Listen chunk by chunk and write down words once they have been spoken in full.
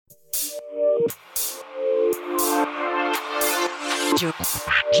Jordi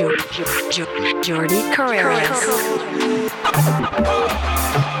Carreras.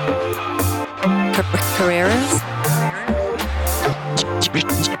 Carreras.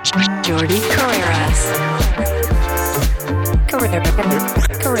 Jordi Carreras.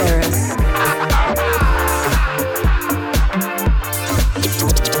 Carreras.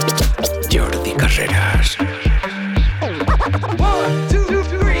 Jordi Carreras. 1, 2,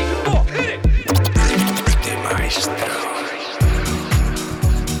 3, 4, hit it! De maestro.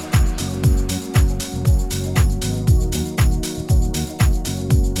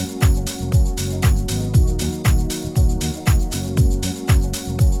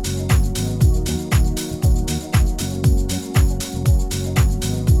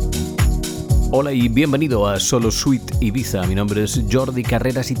 Hola y bienvenido a Solo Suite Ibiza. Mi nombre es Jordi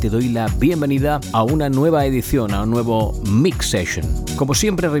Carreras y te doy la bienvenida a una nueva edición, a un nuevo Mix Session. Como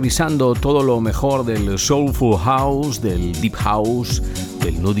siempre, revisando todo lo mejor del Soulful House, del Deep House,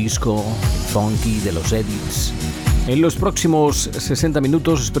 del Nu Disco, Funky, de los Edits. En los próximos 60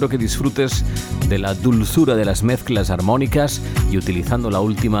 minutos espero que disfrutes de la dulzura de las mezclas armónicas y utilizando la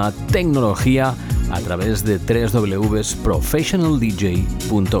última tecnología a través de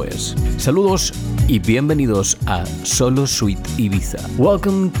www.professionaldj.es. Saludos y bienvenidos a Solo Suite Ibiza.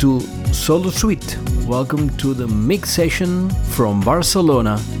 Welcome to Solo Suite. Welcome to the mix session from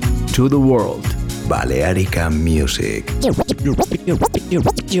Barcelona to the world. Balearica Music.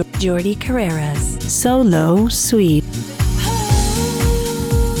 Jordi Carreras. Solo Suite.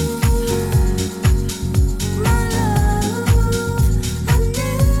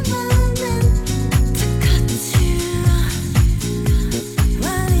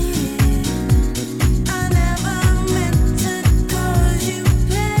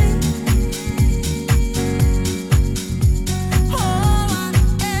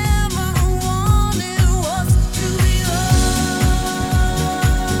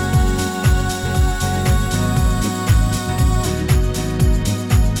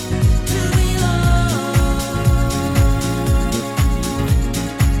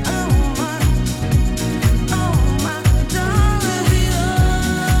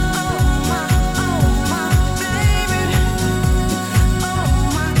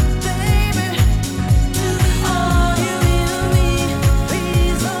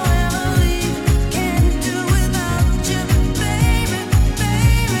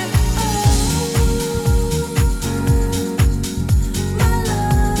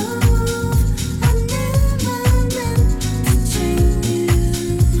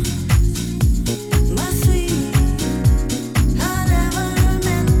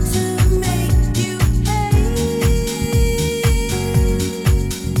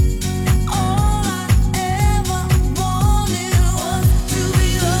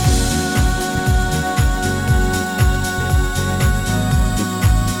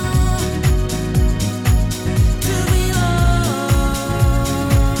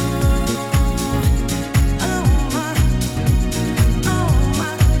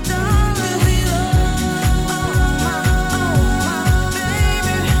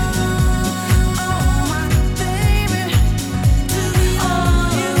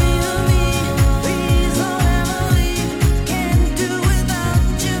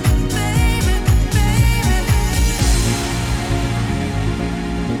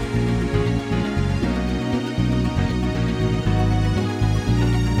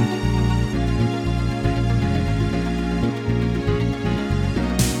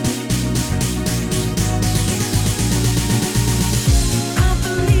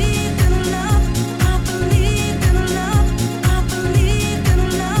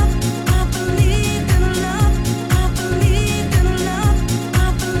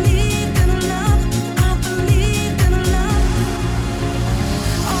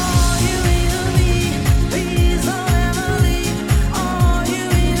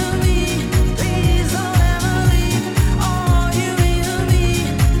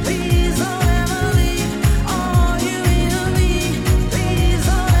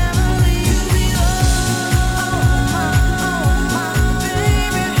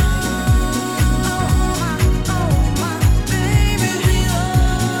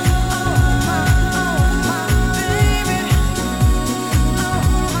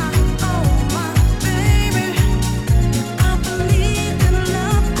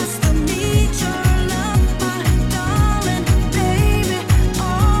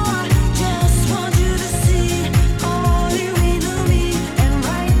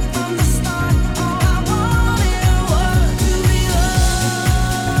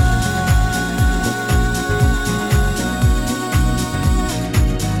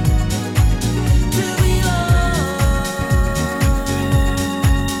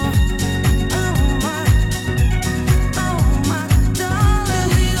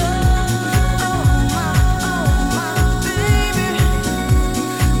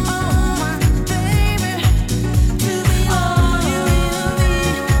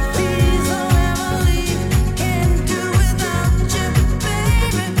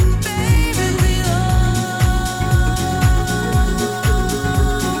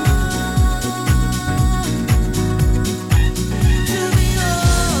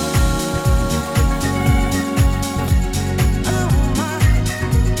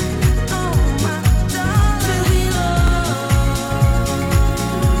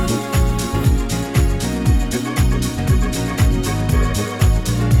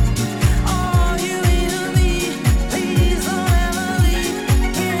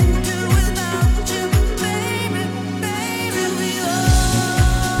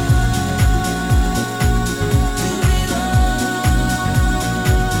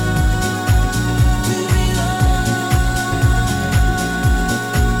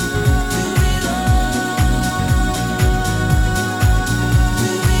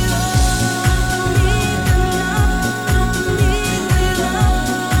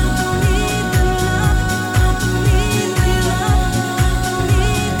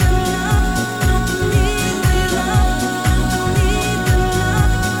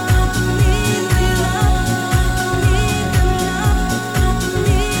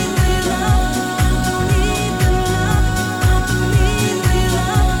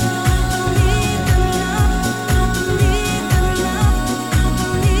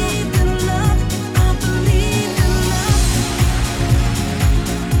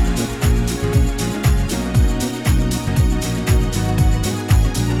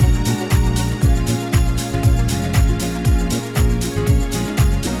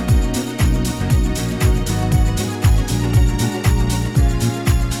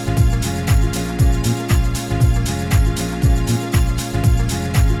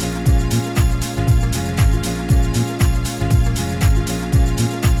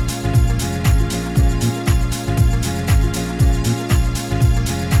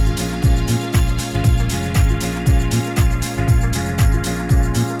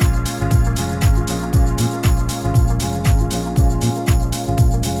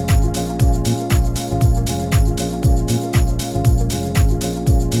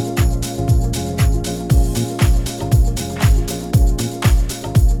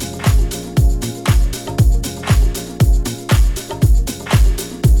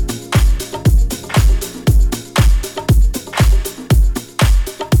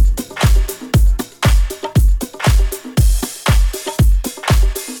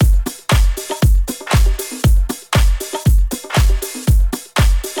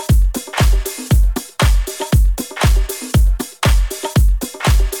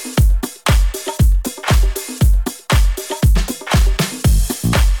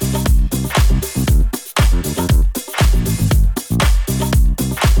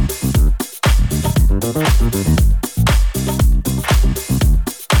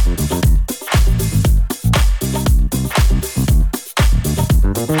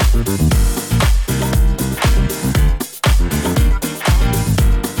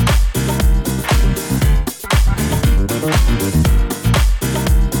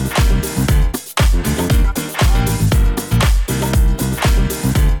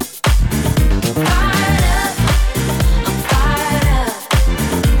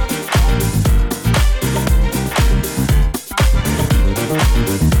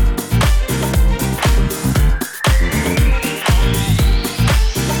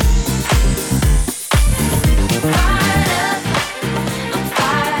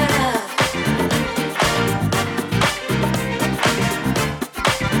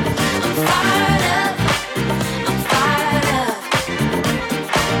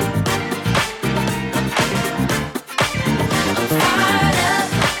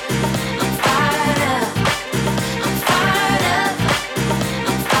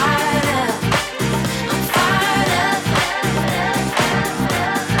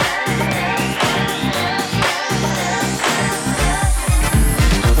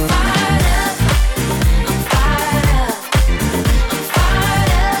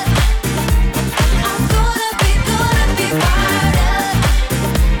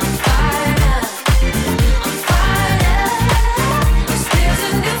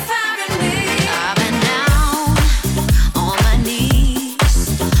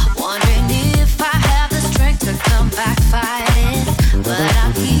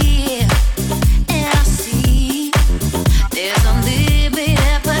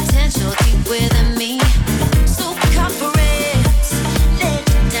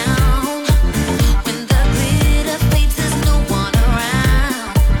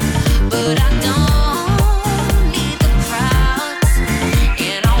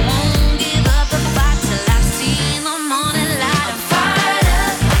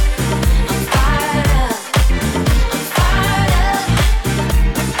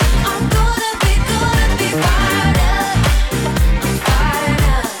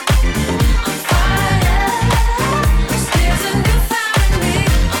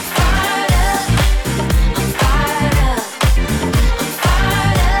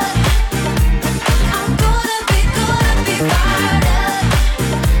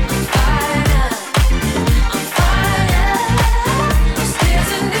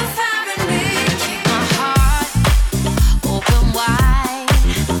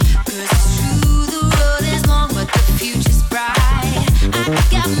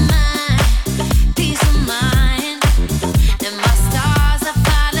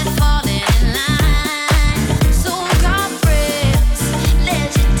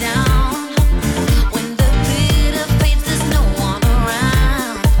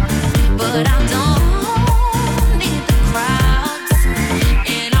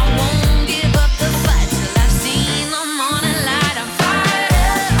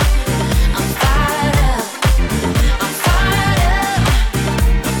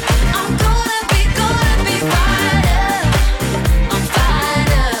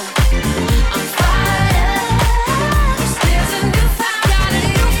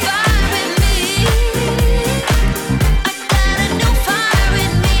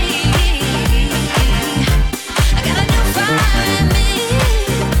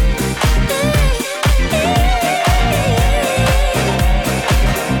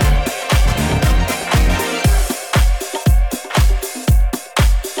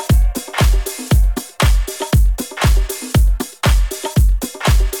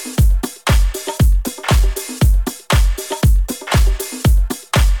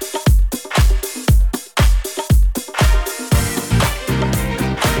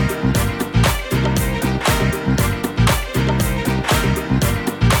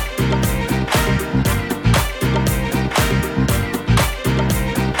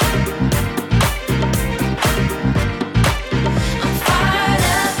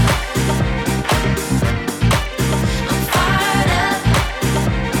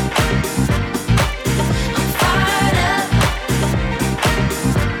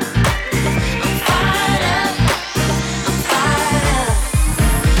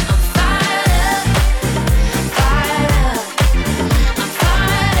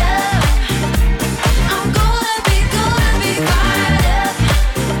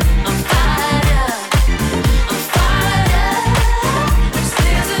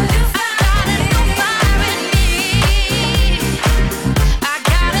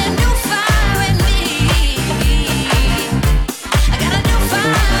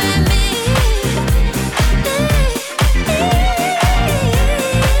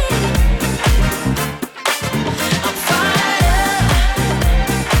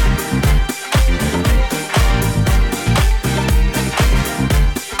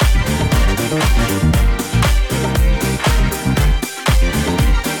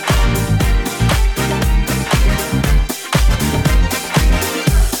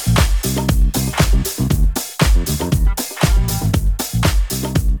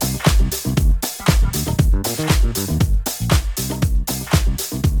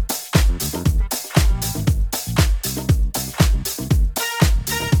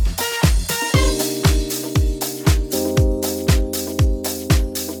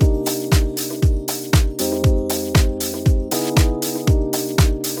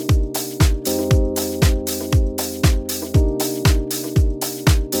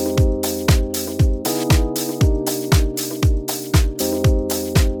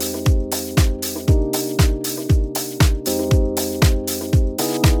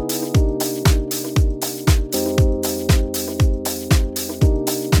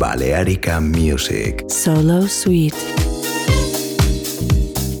 Balearica Music. Solo Suite.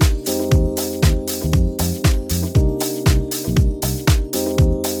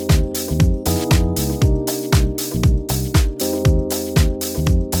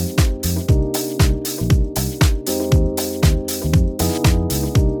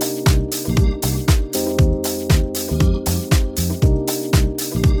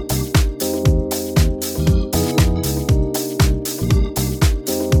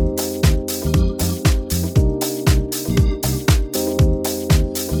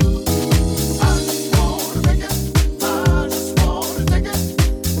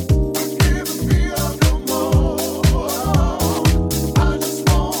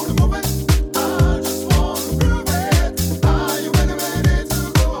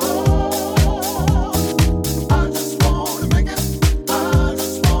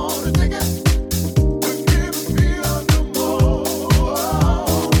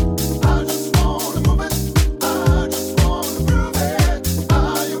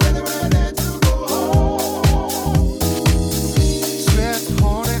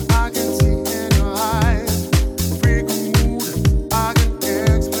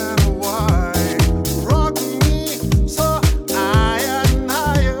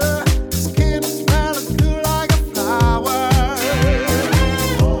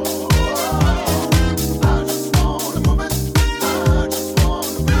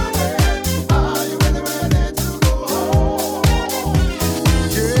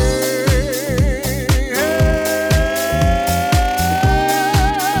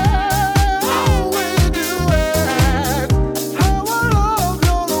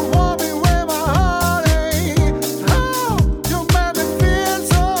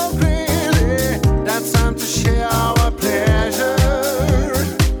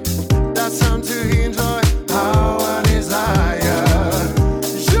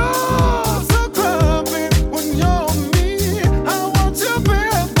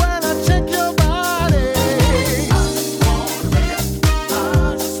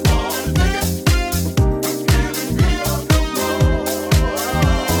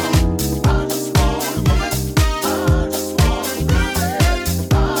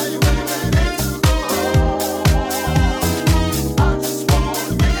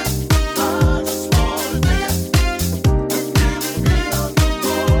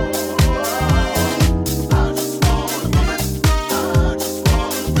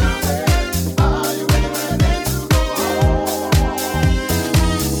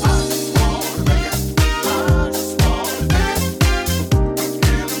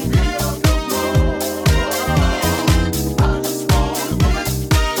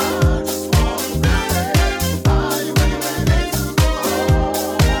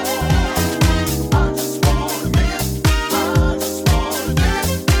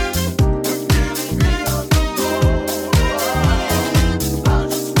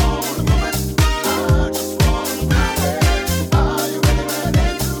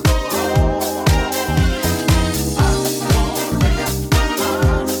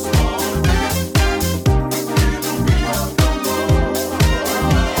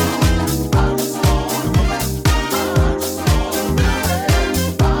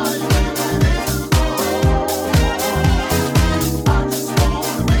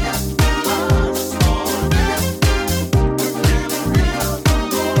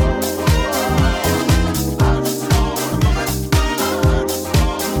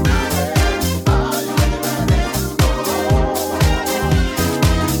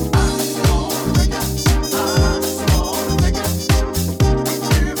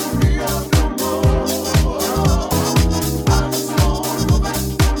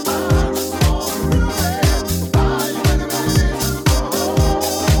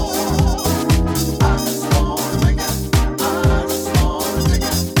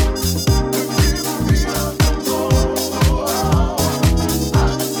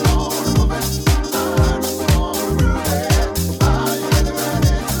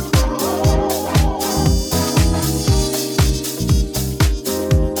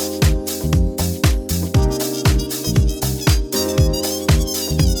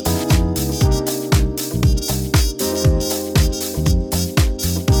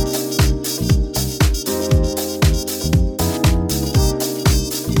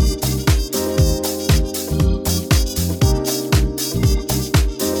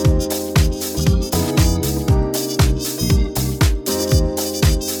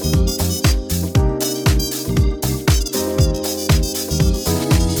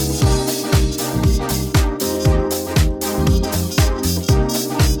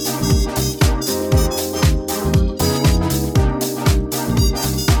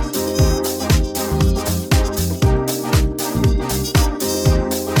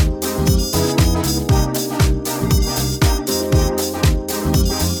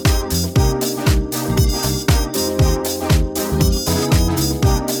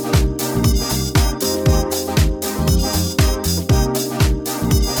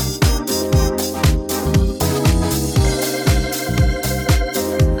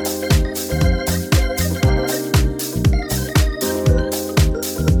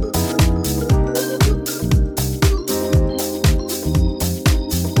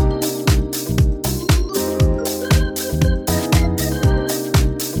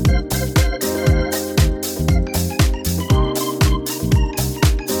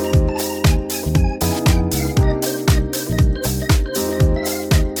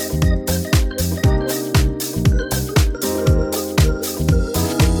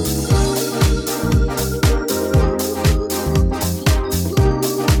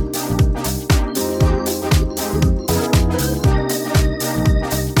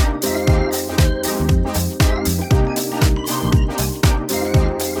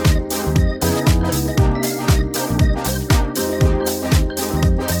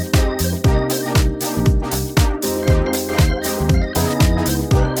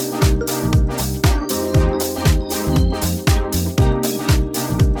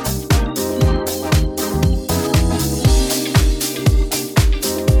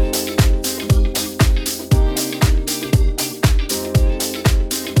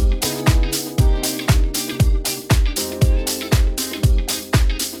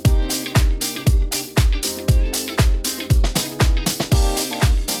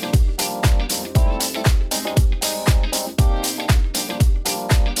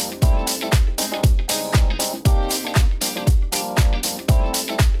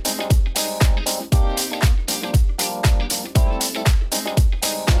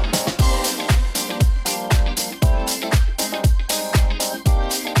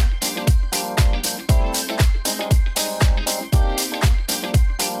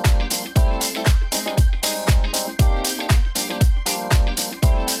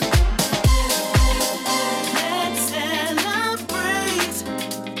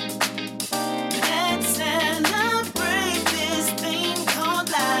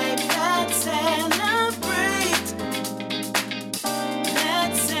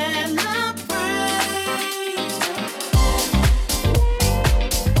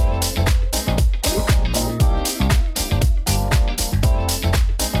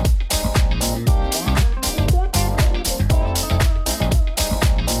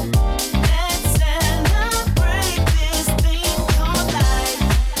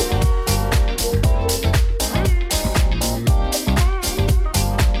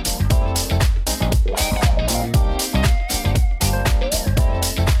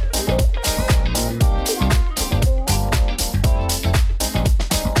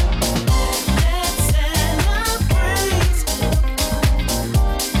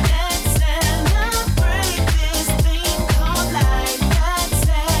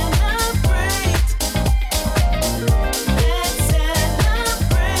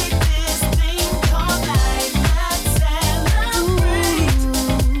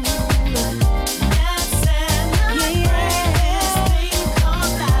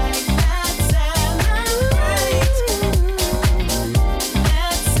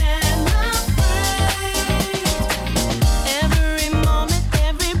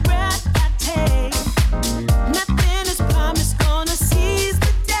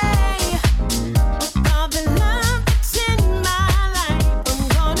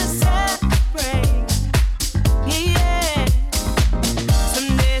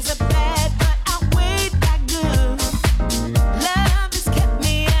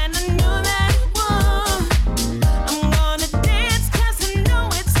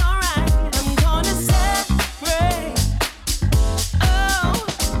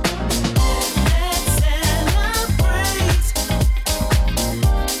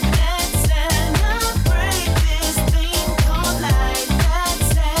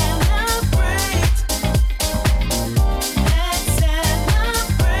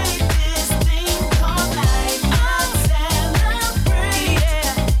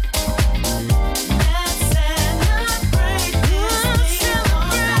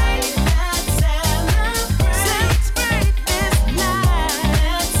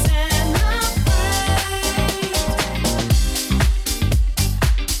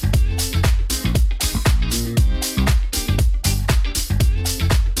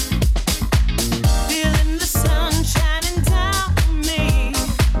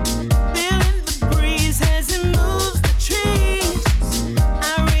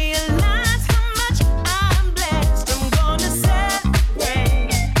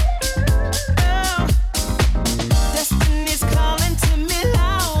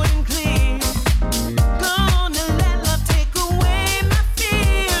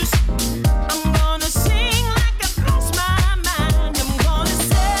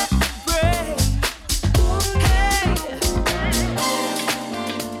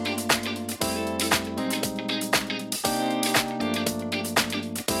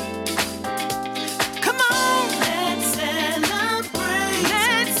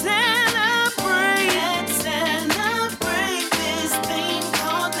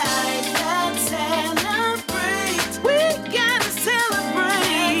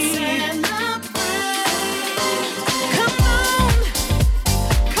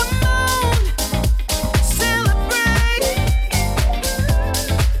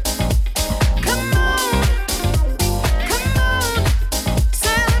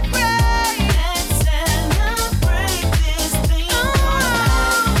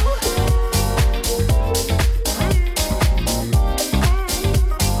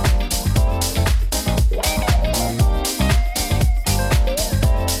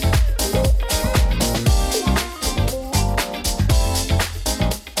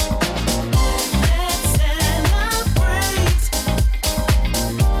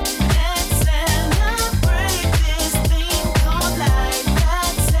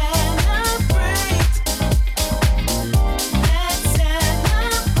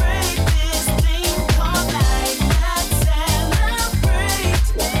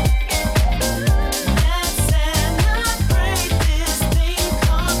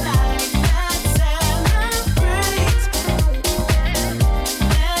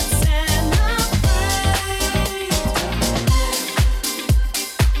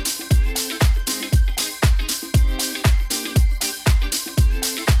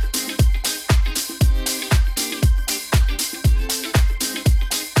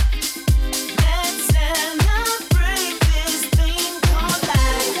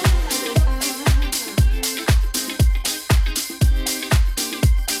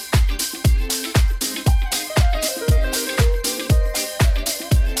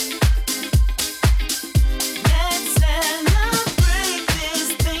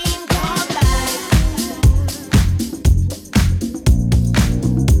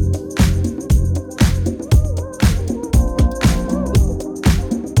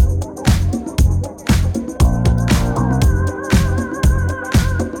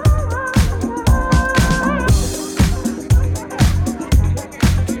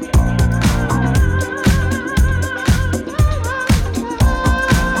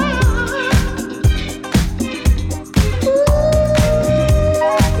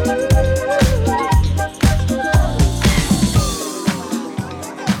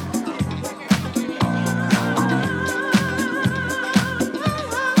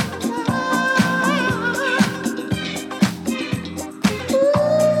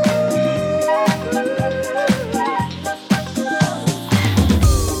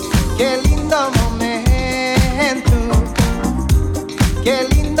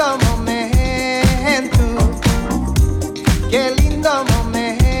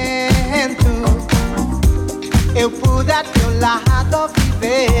 lado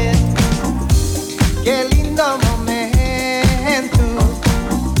viver. Qué lindo momento,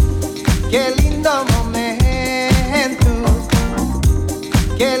 qué lindo momento,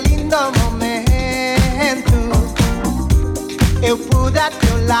 qué lindo momento. Eu pude a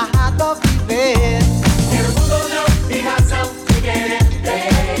teu lado viver. El mundo não tem razão de querer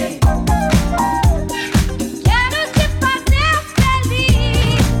bem. Quero te fazer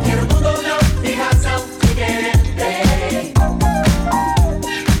feliz. El mundo não tem razão de querer bem.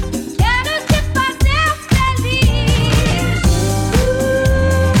 Quero te fazer feliz.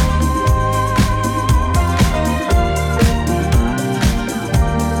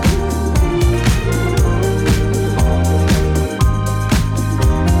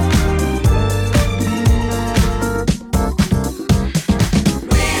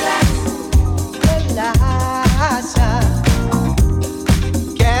 Relaxa,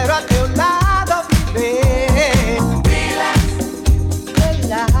 quero a teu lado viver.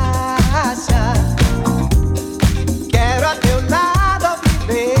 Relaxa, quero a teu lado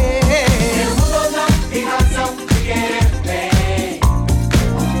viver. El mundo não tem razão de querer bem.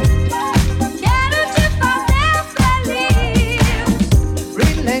 Quero te fazer feliz.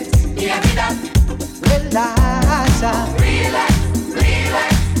 Relax, Minha vida, relaxa, relax,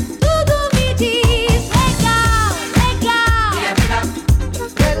 relax. Tudo me diz legal, legal. Minha vida,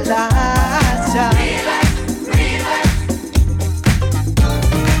 relaxa. relax, relax.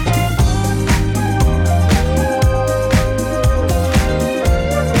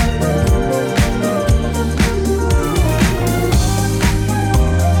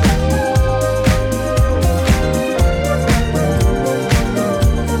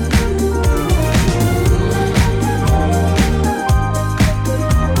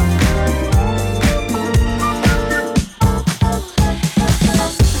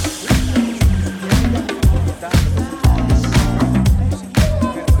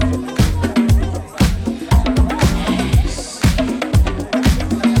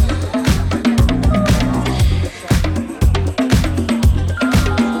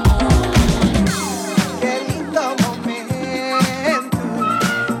 Qué lindo momento,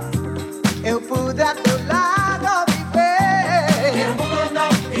 eu pude a teu lado viver. El mundo não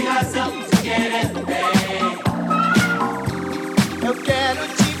tem razão de querer bem. Eu quero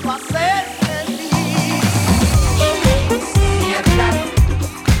te fazer feliz. Minha vida,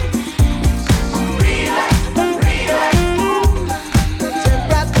 relax, relax.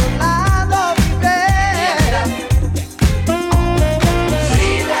 Sempre a teu lado viver.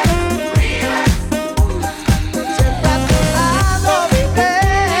 Relax, relax. Sempre a teu lado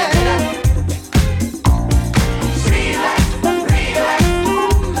viver. Relax, relax.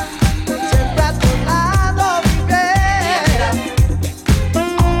 Sempre a teu lado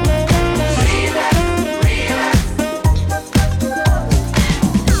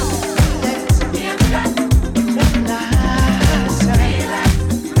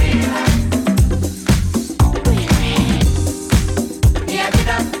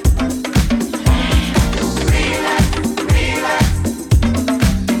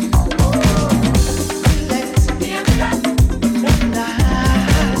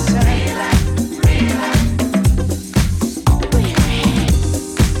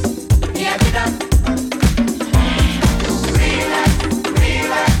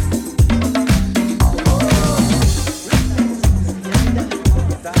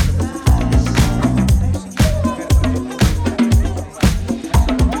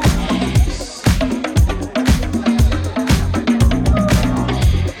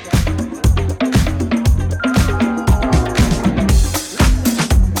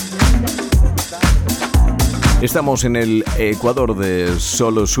Estamos en el Ecuador de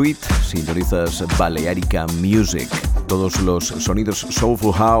Solo Suite, sintonizas Balearica Music. Todos los sonidos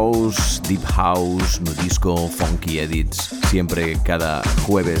Soulful House, Deep House, Nudisco, Funky Edits, siempre cada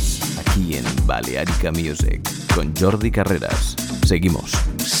jueves aquí en Balearica Music con Jordi Carreras. Seguimos.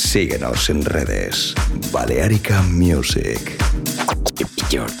 Síguenos en redes. Balearica Music.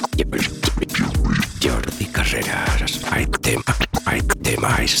 Jordi Carreras. Ay, te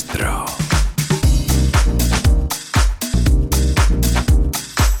maestro.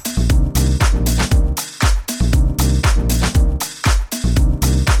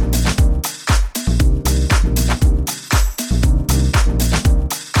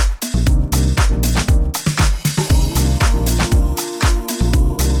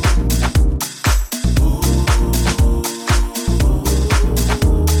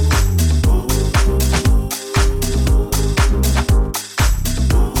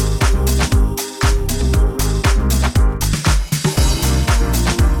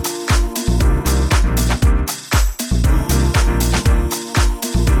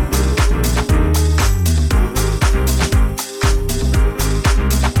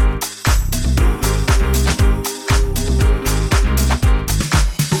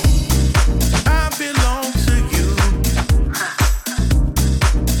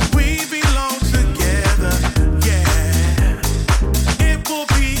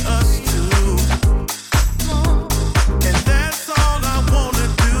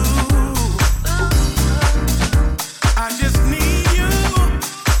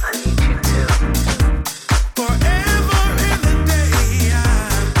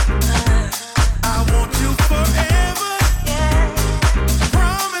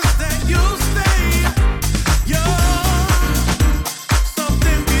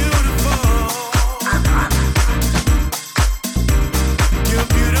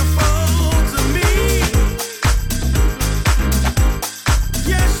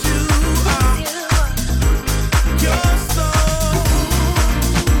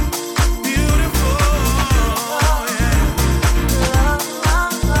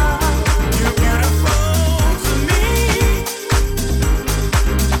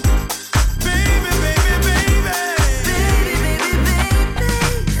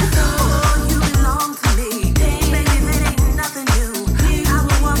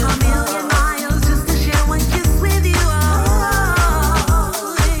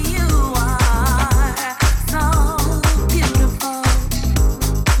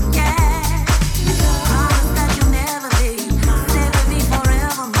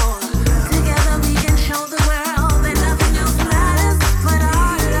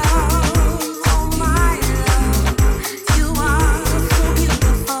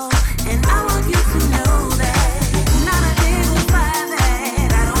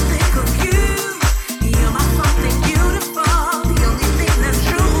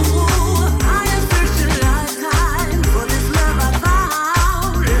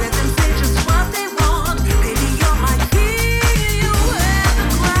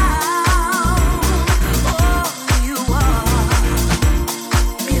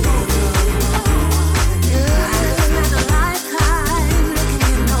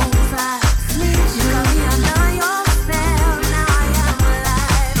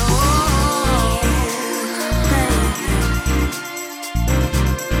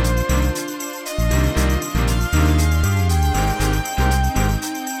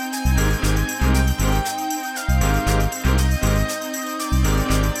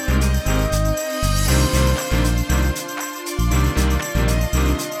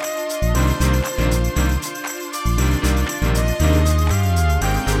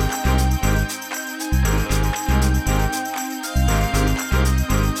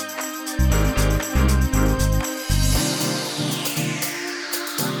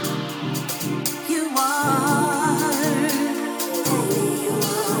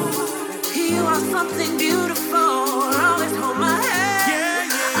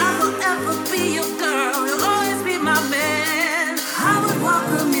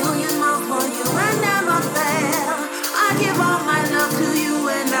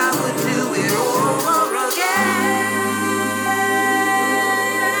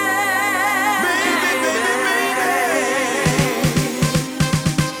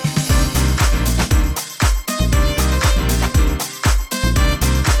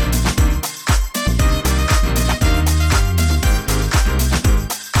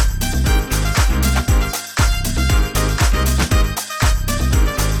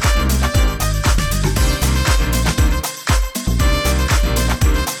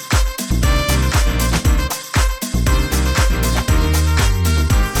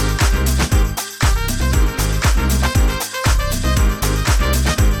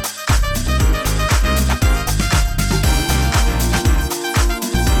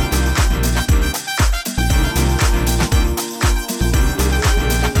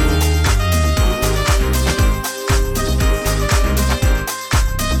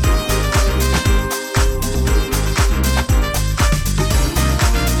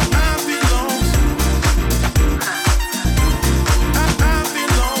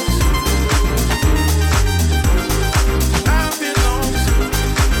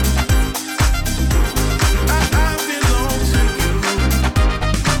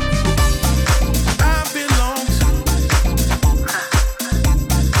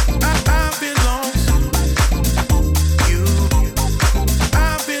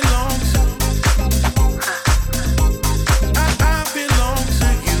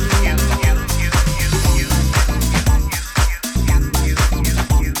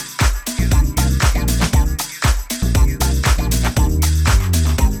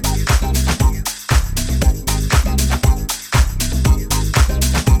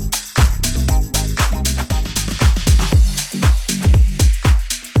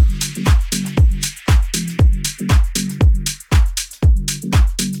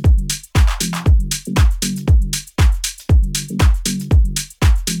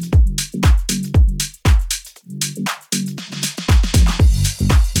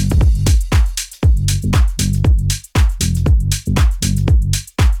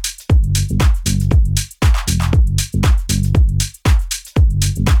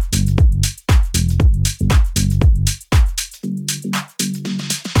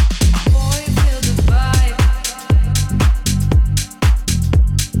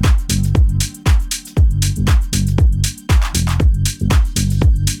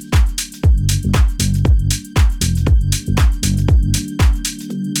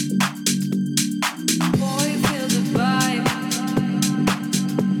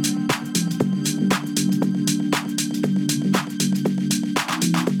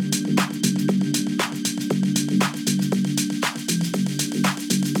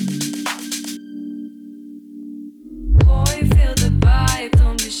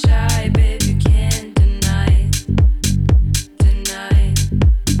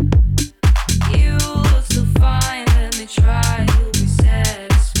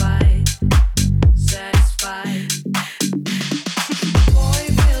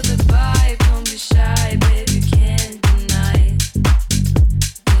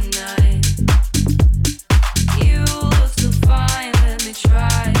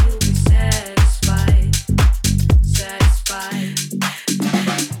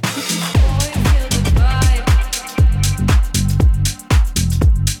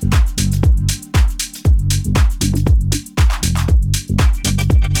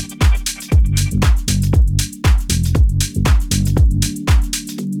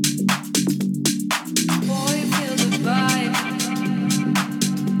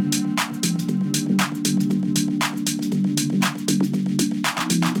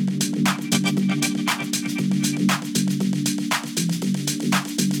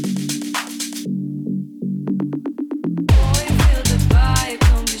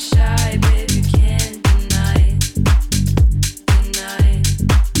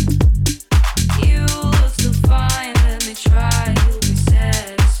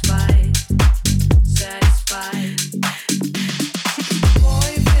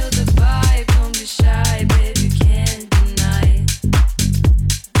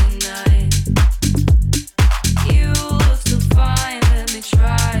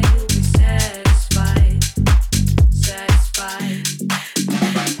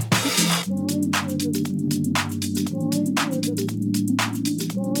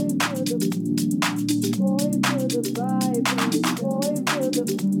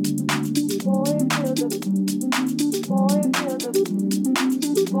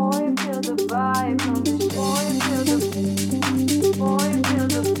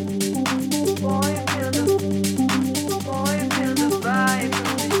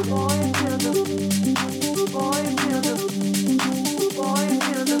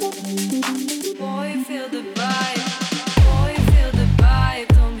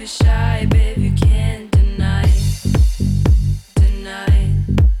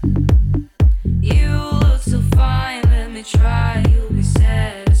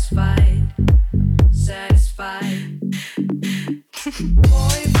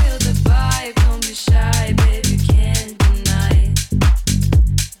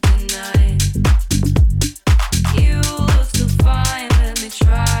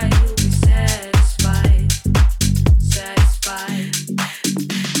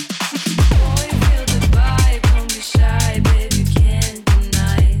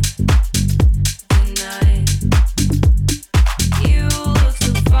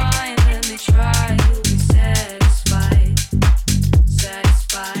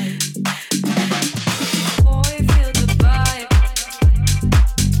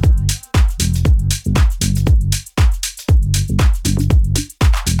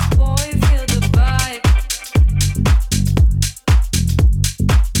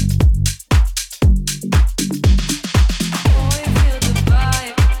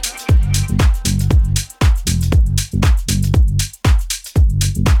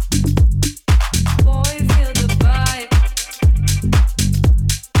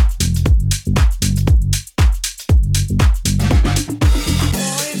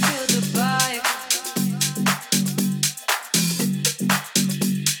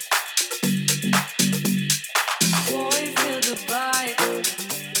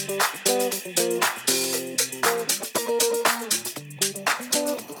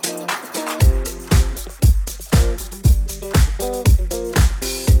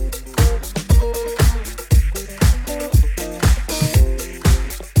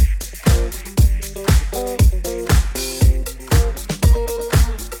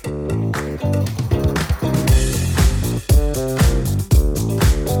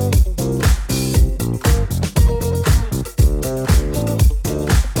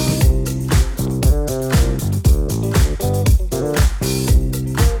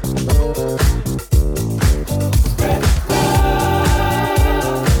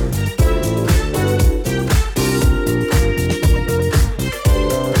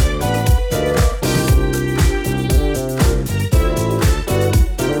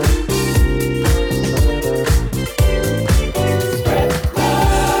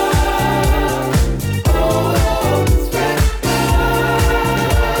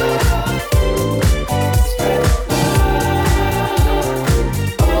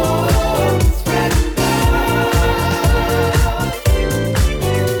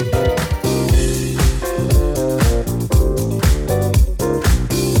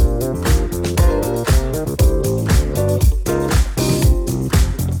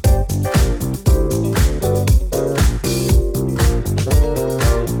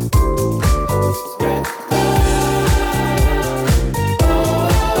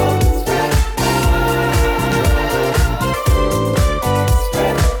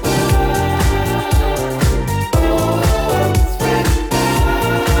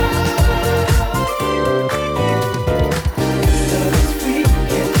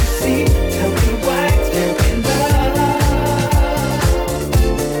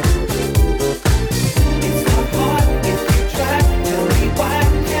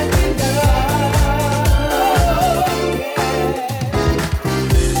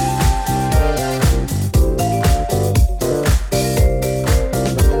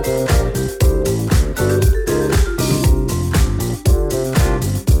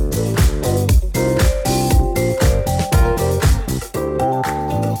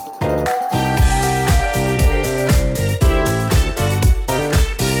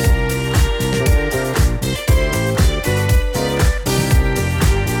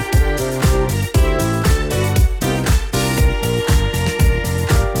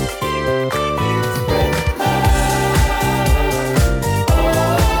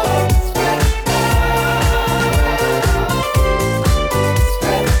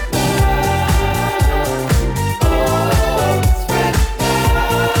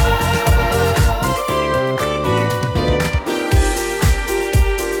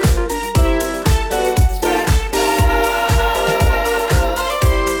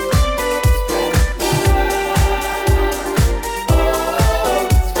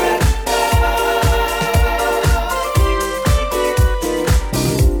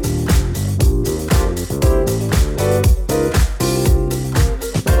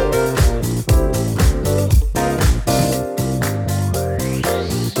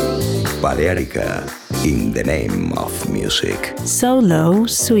 Balearica, in the name of music. Solo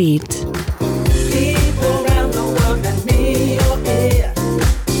Sweet. People around the world that need your ear.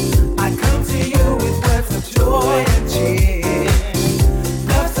 I come to you with words of joy and cheer.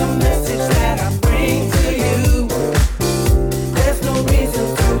 Love's a message that I bring to you. There's no reason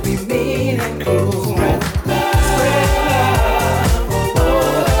to be mean and cruel. Spread love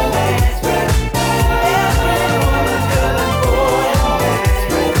over the land. Spread every woman, girl, and boy and man.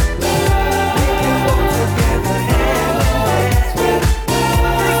 Spread love. We can walk together hand in hand. Spread love.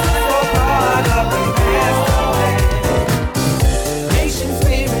 This is for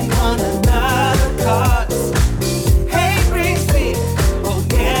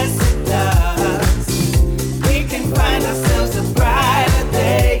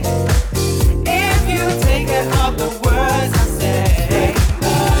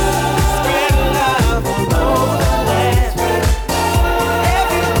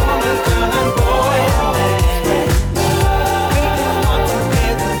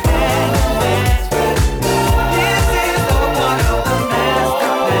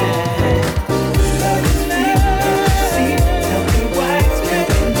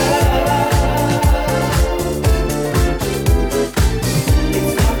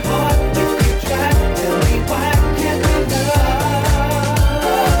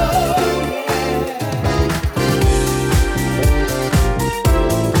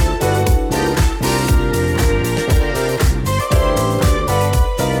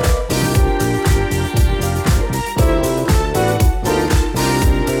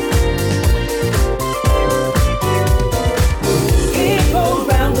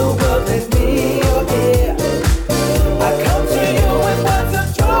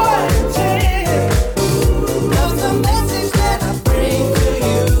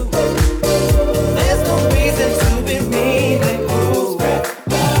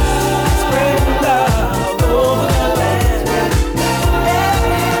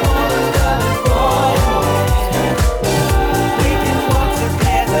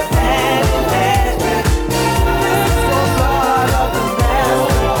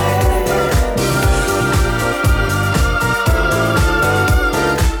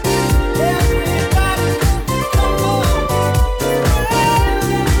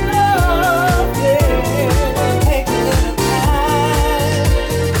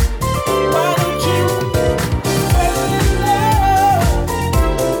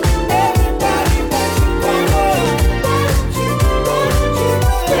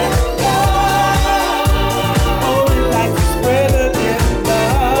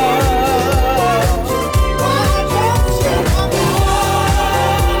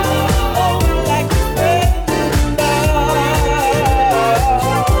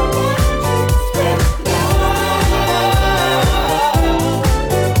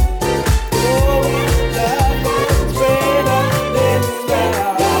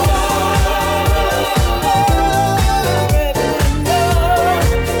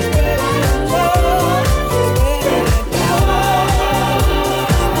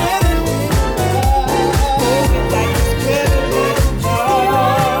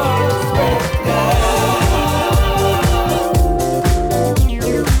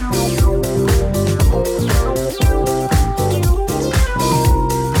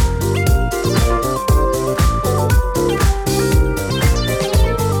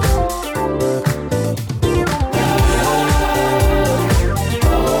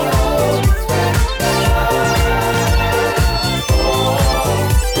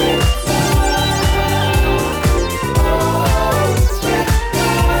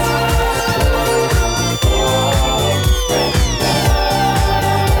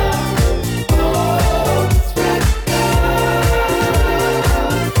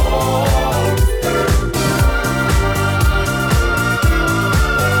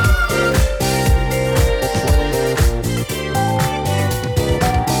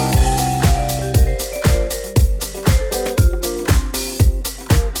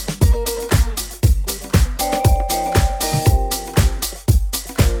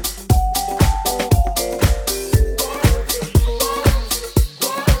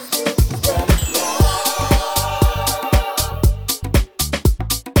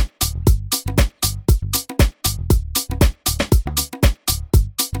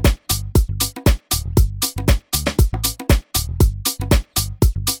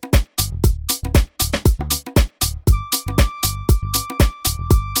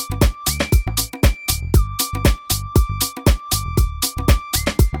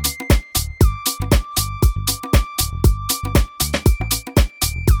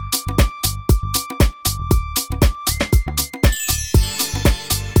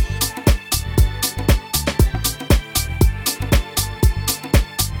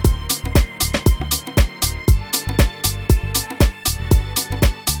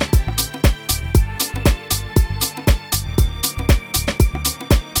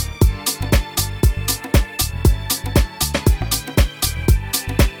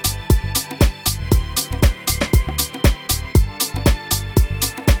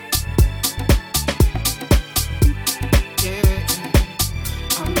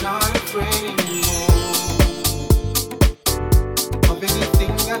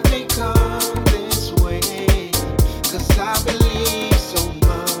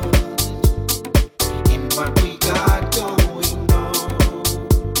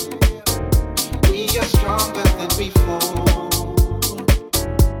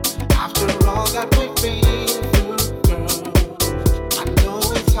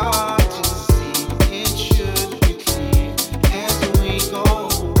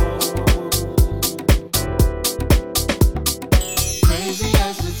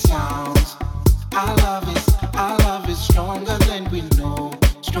our love is stronger than we know.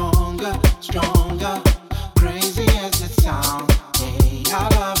 Stronger, stronger, crazy as it sounds. Hey, our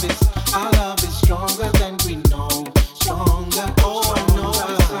love is stronger than we know. Stronger, oh I know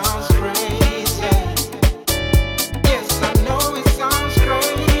it sounds crazy. Yes, I know it sounds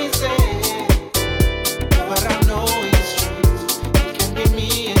crazy, but I know it's true. It can be me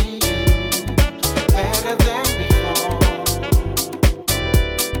and you, better than before.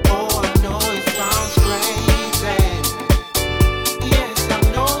 Oh, I know it sounds crazy. Yes, I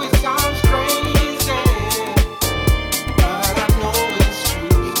know it sounds crazy, but I know it's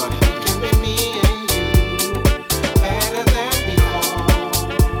true. It can be me and you, better than before.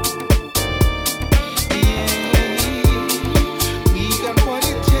 Yeah, we got what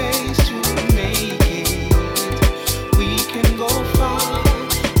it takes to make it. We can go far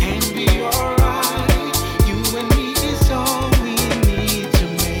and be alright. You and me is all we need to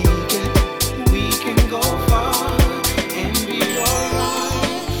make it. We can go far and be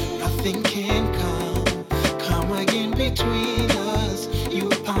alright. Nothing can come again between us. You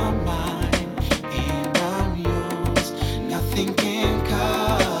are mine and I'm yours. Nothing can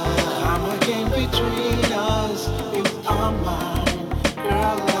come again between us. You are mine,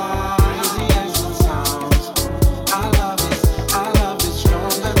 girl. Crazy as it sounds, our love is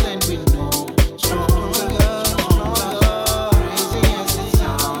stronger than we know. Stronger, stronger, crazy as it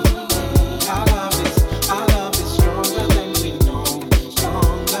sounds. Our love is stronger than we know.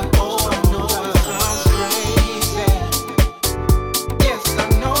 Stronger, oh I know it sounds crazy. Yes, I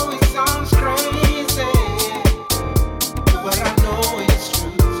know it sounds crazy, but I know it's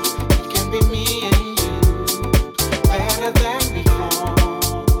true. It can be me and you, better than before.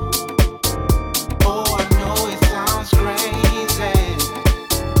 Oh, I know it sounds crazy.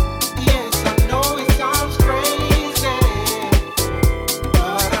 Yes, I know it sounds crazy,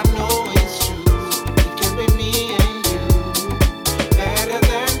 but I know it's true. It can be me and you, better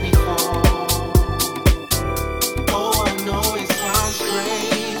than before. Oh, I know it sounds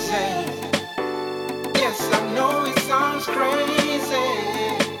crazy. Yes, I know it sounds crazy,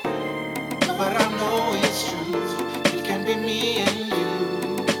 but I know it's true. It can be me and you,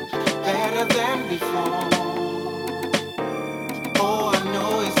 better than before. Oh, I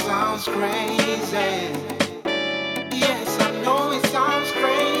know it sounds crazy. Yes, I know it sounds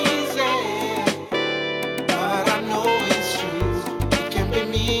crazy, but I know it's true. It can be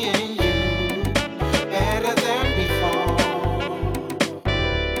me and you, better than before.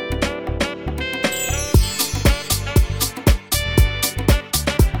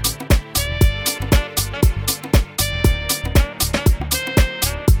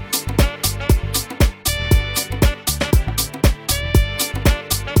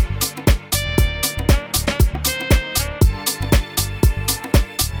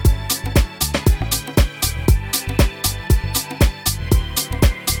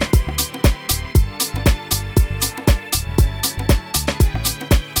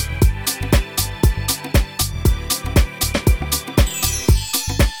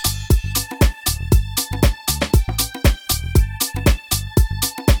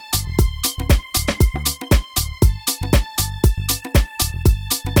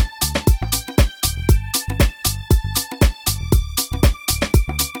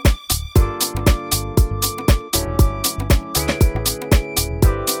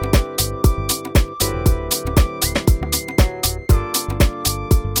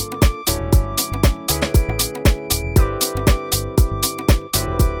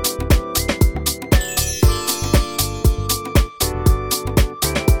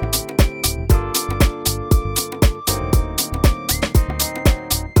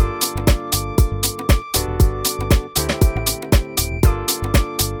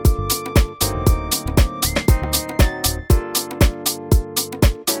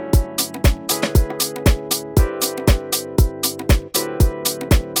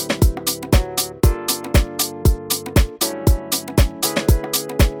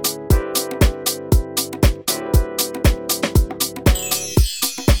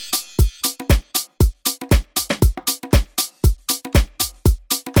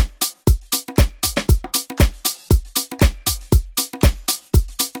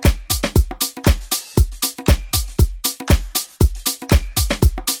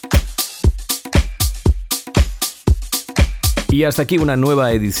 Y hasta aquí una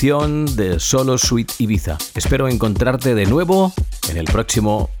nueva edición de Solo Suite Ibiza. Espero encontrarte de nuevo en el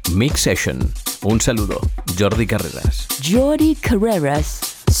próximo Mix Session. Un saludo, Jordi Carreras. Jordi Carreras,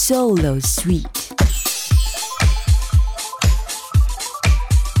 Solo Suite.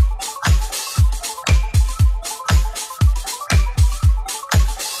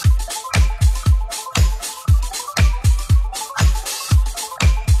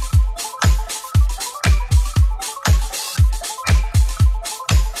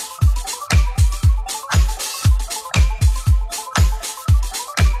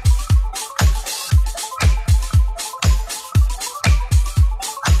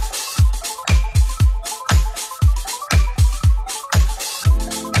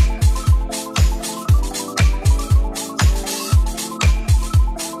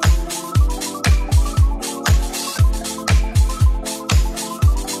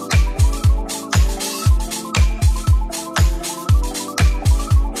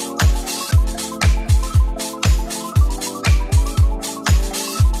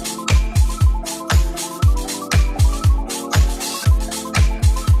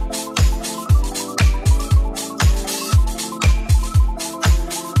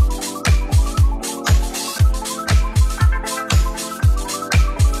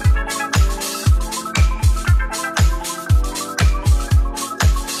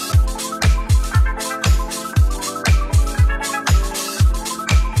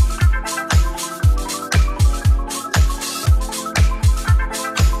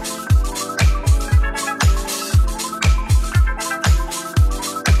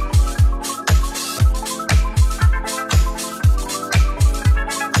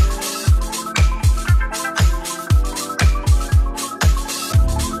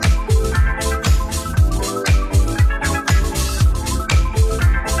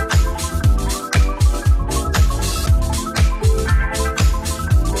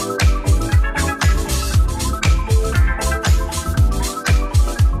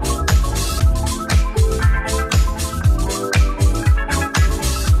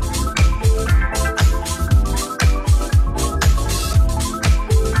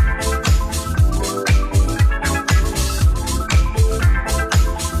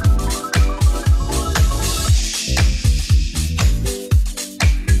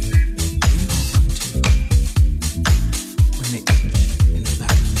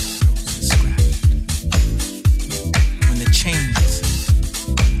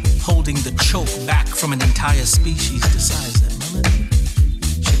 choke back from an entire species decides that melody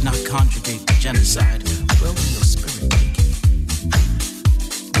should not conjugate to genocide, where will your spirit take you?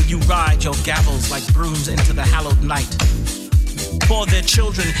 Will you ride your gavels like brooms into the hallowed night? Pour their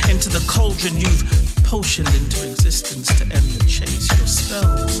children into the cauldron you've potioned into existence to end the chase. Your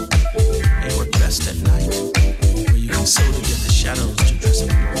spells, they work best at night, where you can sew together shadows to dress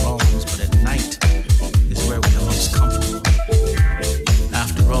up your wrongs, but at night is where we are most comfortable.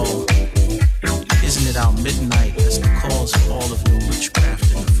 After all, isn't it our midnight that's the cause for all of your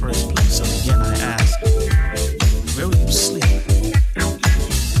witchcraft in the first place? So again I ask, where will you sleep?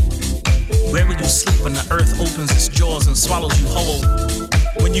 Where will you sleep when the earth opens its jaws and swallows you whole?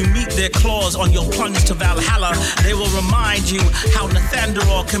 When you meet their claws on your plunge to Valhalla, they will remind you how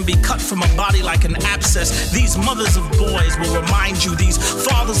Nathandoror can be cut from a body like an abscess. These mothers of boys will remind you, these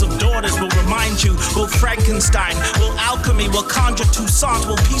fathers of daughters will remind you, will Frankenstein, will alchemy, will conjure Toussaint,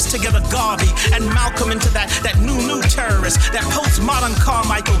 will piece together Garvey and Malcolm into that new terrorist, that postmodern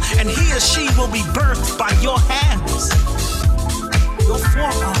Carmichael, and he or she will be birthed by your hands. Your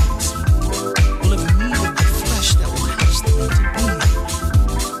forearms will have kneaded the flesh that will hatch them into being.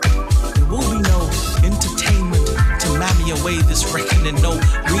 There will be no entertainment to mammy away this reckoning, no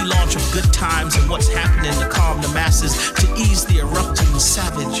relaunch of good times and what's happening to calm the masses, to ease the erupting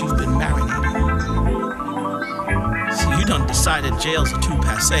savage you've been marinating. So you done decided jails are too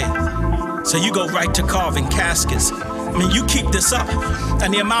passé. So you go right to carving caskets. I mean, you keep this up,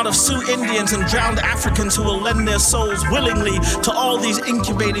 and the amount of Sioux Indians and drowned Africans who will lend their souls willingly to all these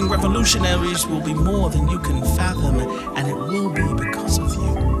incubating revolutionaries will be more than you can fathom, and it will be because of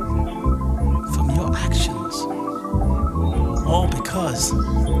you, from your actions. All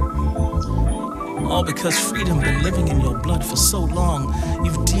because freedom been living in your blood for so long,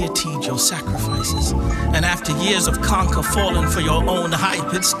 you've deityed your sacrifices, and after years of conquer falling for your own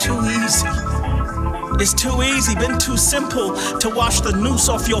hype, it's too easy. It's too easy, been too simple to wash the noose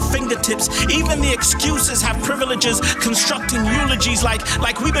off your fingertips. Even the excuses have privileges, constructing eulogies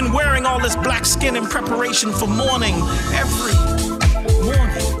like we've been wearing all this black skin in preparation for mourning every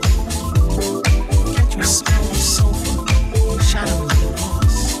morning. Can't you smell the sulfur shadowing your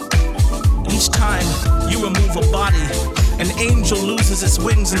loss? Each time you remove a body, an angel loses its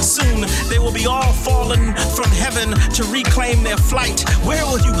wings, and soon they will be all fallen from heaven to reclaim their flight. Where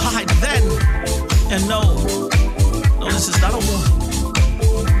will you hide then? And no, this is not a warning.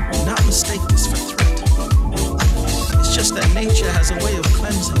 Do not mistake this for threat. It's just that nature has a way of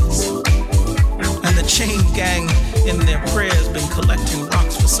cleansing itself. And the chain gang in their prayers been collecting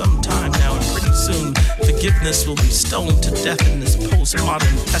rocks for some time now, and pretty soon forgiveness will be stoned to death in this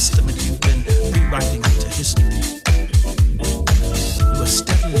postmodern testament you've been rewriting into history. You are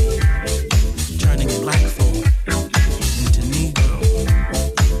steadily turning black folk into Negro,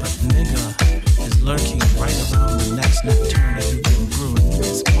 but nigger lurking right around the next nocturne that you've been brewing in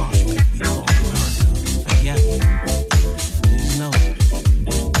this mosh pit we call America. Again, please know,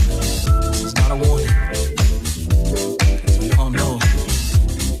 this is not a warning, because we all know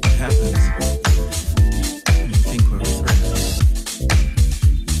what happens when you think we're a threat.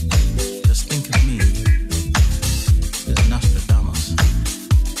 Just think of me as Nostradamus,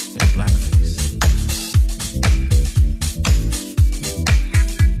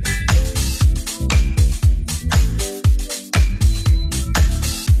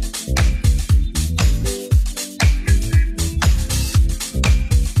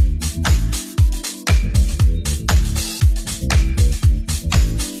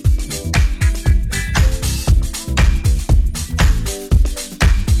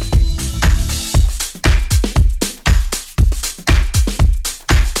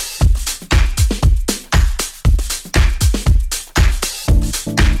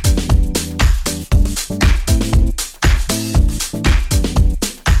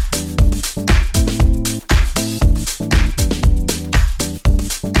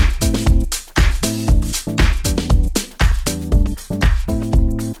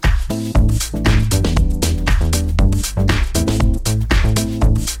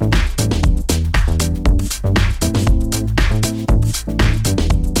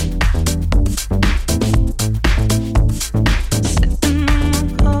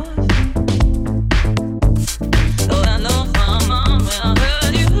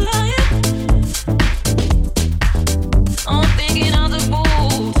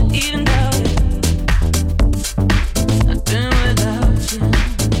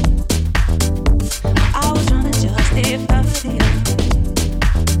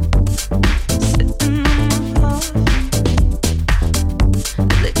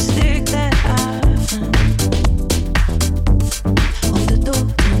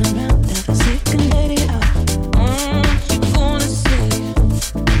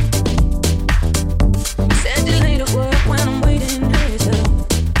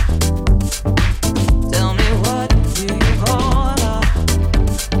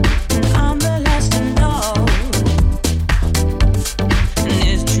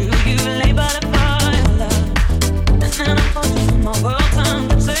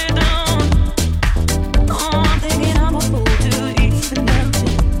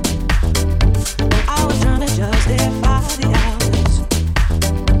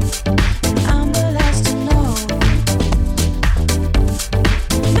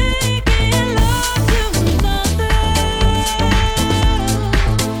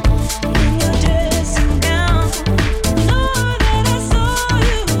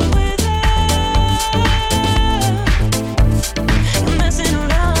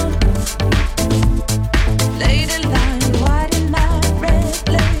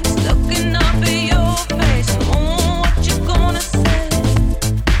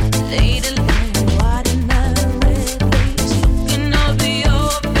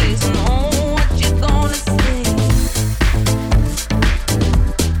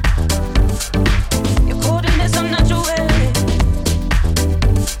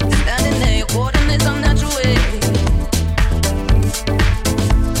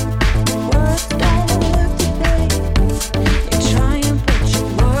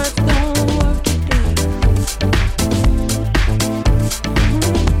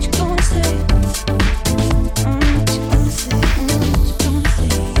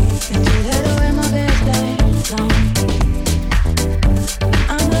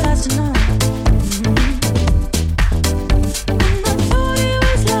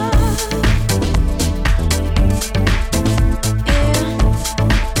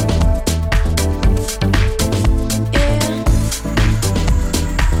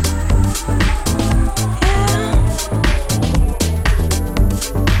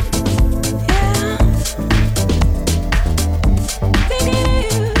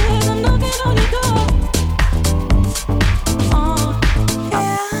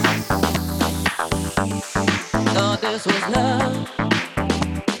 this was love.